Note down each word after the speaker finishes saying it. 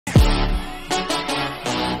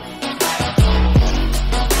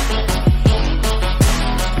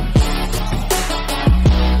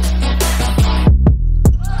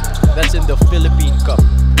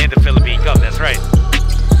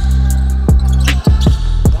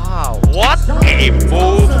a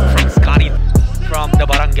move from Scottie, from the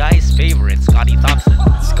barangay's favorite, Scottie Thompson.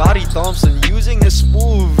 Scottie Thompson using his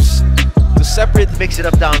moves to separate, mix it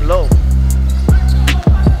up down low.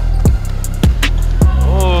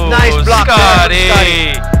 Oh, Nice block, Scottie!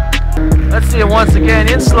 Let's see it once again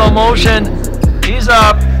in slow motion. He's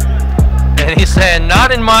up, and he's saying,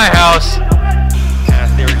 "Not in my house."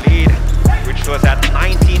 As their lead, which was at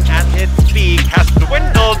 19 at its peak, has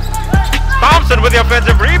dwindled. Thompson with the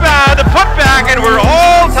offensive rebound, the putback, and we're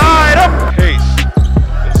all tied up. Pace.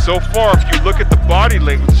 And so far, if you look at the body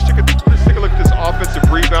language, let's take a look at this offensive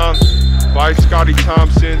rebound by Scottie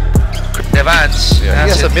Thompson. Advance. Yeah, he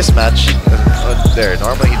has a mismatch there.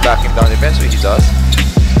 Normally he'd back him down. Eventually he does.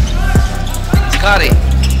 Scottie.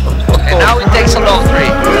 And now he takes a long three.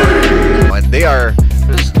 And they are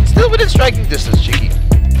still within striking distance, Cheeky.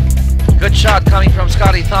 Good shot coming from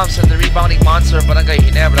Scottie Thompson, the rebounding monster of Barangay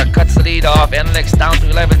Ginebra. Cuts the lead off. NLEX down to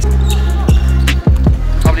 11.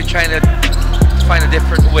 Probably trying to find a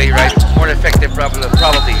different way, right? More effective, probably. Oh,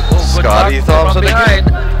 good Scottie block Thompson from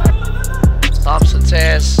behind. Thompson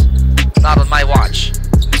says, "Not on my watch."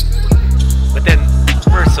 But then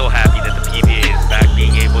we're so happy that the PBA is back,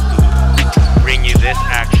 being able to bring you this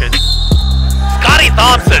action. Scottie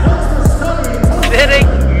Thompson sitting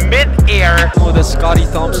mid-air. Know that Scottie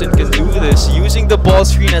Thompson can do this, using the ball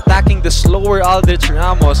screen, attacking the slower Aldrich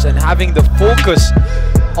Ramos, and having the focus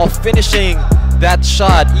of finishing that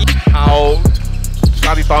shot. How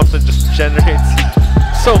Scottie Thompson just generates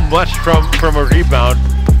so much from a rebound.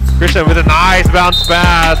 Christian with a nice bounce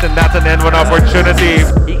pass, and that's an N1 opportunity.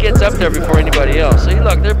 He gets up there before anybody else. See,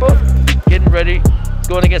 look, they're both getting ready,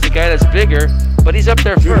 going against a guy that's bigger, but he's up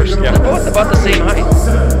there first. Yeah. They're both about the same height.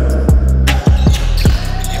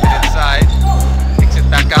 Give it inside, kicks it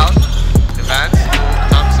back out. Advance to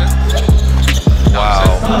Thompson. Wow.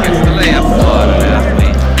 Thompson gets the layup. What an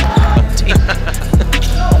athlete.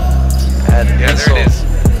 Yeah, there it is.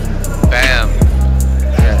 Bam.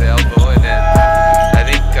 There's the elbow, and then I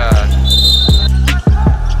think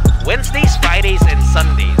Wednesdays, Fridays, and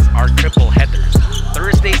Sundays are triple headers.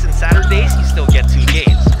 Thursdays and Saturdays, you still get 2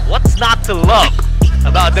 games. What's not to love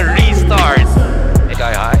about the restart?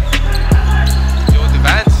 Guy high. Joe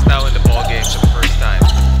Advance now in the ball game for the first time.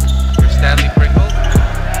 Here's Stanley Pringle.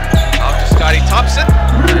 Out to Scottie Thompson.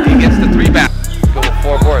 And he gets the 3 back. Go with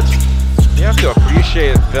 4 boards. You have to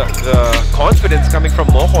appreciate the confidence coming from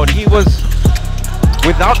Mohon. He was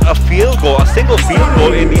without a field goal, a single field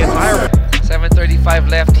goal in the entire. 7:35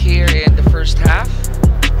 left here in the first half.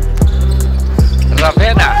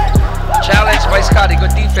 Ravenna. Challenge by Scottie.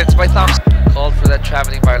 Good defense by Thompson. Called for that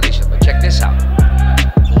traveling violation, but check this out.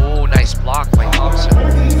 Oh, nice block by Thompson.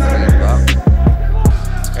 Great block.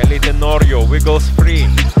 LA Tenorio wiggles free.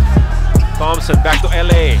 Thompson back to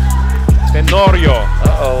LA. Tenorio.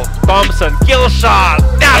 Uh-oh. Thompson, kill shot.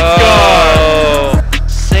 That's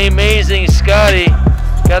good. Say amazing, Scottie.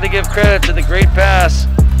 Got to give credit to the great pass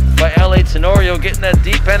by LA Tenorio, getting that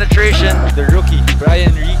deep penetration. The rookie,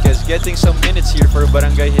 Brian Enriquez, getting some minutes here for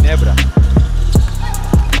Barangay Ginebra.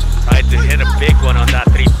 Tried to hit a big one on that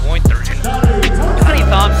three-pointer. Scottie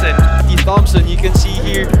Thompson. Scottie Thompson, you can see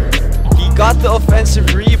here, he got the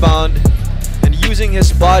offensive rebound and using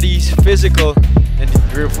his body's physical and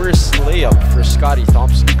reverse layup for Scottie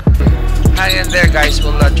Thompson. Hang in there, guys.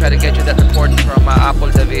 We'll try to get you that report from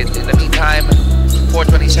Apple David. In the meantime,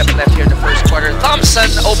 4:27 left here in the first quarter. Thompson,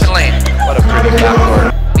 open lane. What a pretty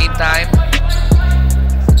backcourt. Meantime,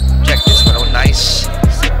 check this one. Oh, nice.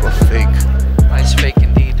 Simple fake. Nice fake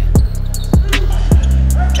indeed.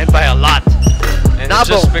 And by a lot. And Nabo.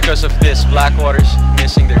 just because of this, Blackwater's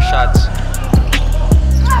missing their shots.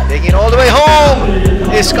 Taking it all the way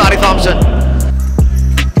home is Scottie Thompson.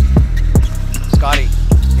 Scottie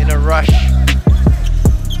in a rush.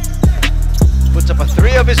 Puts up a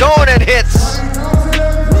 3 of his own and hits.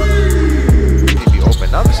 Maybe open.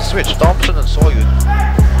 Now there's a switch. Thompson and Soyun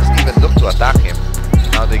doesn't even look to attack him.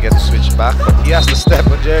 Now they get the switch back, but he has to step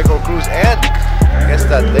on Jericho Cruz and gets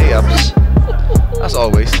that layups. As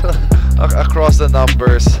always, across the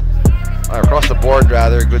numbers, or across the board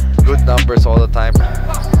rather. Good numbers all the time.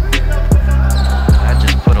 That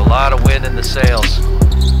just put a lot of wind in the sails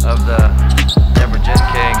of the Denver Gin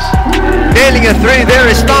Kings. Nailing a 3 there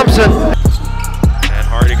is Thompson. And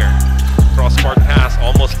Hardinger. Cross-court pass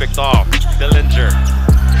almost picked off. Dillinger.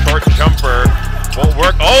 Short jumper. Won't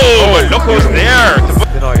work. Oh, but look who's there.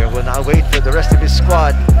 Tenorio will now wait for the rest of his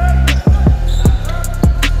squad.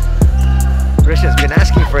 Christian's been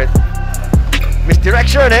asking for it.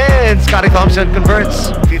 Misdirection, and Scottie Thompson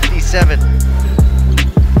converts. 57.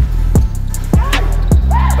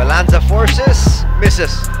 Balanza forces,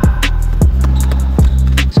 misses.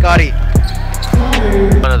 Scottie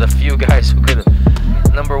One of the few guys who could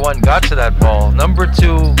have, number one, got to that ball. Number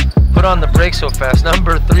two, put on the brakes so fast.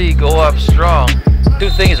 Number three, go up strong. Two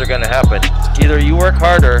things are going to happen. Either you work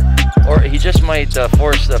harder, or he just might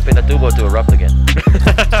force the Pinatubo to erupt again.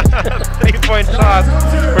 3-point shot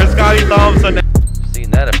for Scottie Thompson. Seen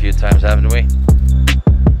that a few times, haven't we?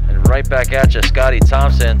 And right back at you, Scottie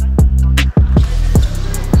Thompson.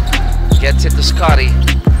 Gets it to Scottie.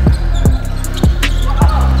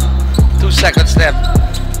 2 seconds left.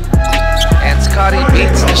 And Scottie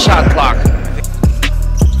beats the shot clock.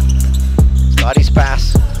 Scottie's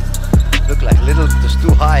pass looked like little, just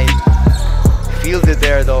too high. Fielded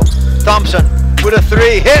there though. Thompson with a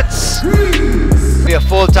 3, hits! Be a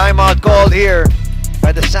full timeout called here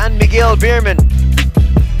by the San Miguel Beermen.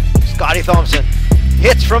 Scottie Thompson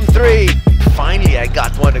hits from 3. Finally, I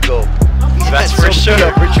got one to go. He's That's had for so many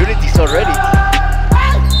sure. opportunities already.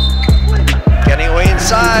 Getting away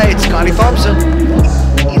inside, Scottie Thompson.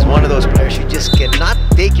 He's one of those players you just cannot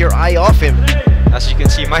take your eye off him. As you can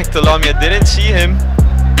see, Mike Talomia didn't see him.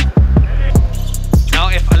 Now,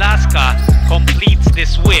 if Alaska completes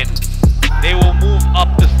this win, they will move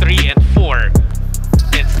up to 3 and 4.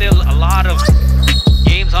 It's still a lot of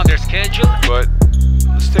games on their schedule. But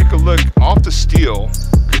let's take a look off the steal.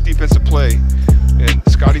 Good defensive play. And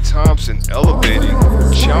Scottie Thompson elevating,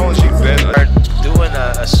 challenging Ben. Doing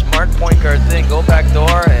a smart point guard thing, go back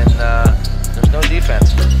door, and there's no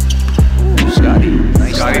defense. Ooh, Scottie.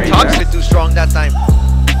 Nice. Scottie Thompson too strong that time.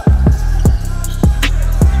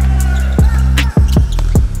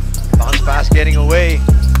 Bounce pass getting away.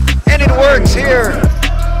 And it works here.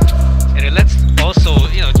 And let's also,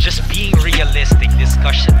 just being realistic,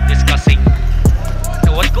 discussing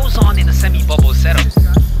what goes on in a semi-bubble setup.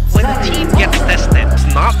 When the team gets tested,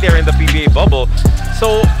 It's not there in the PBA bubble.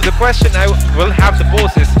 So the question I will have to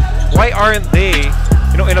pose is, why aren't they,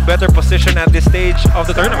 in a better position at this stage of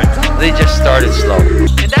the tournament? They just started slow.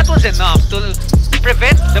 and that was enough to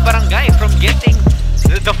prevent the barangay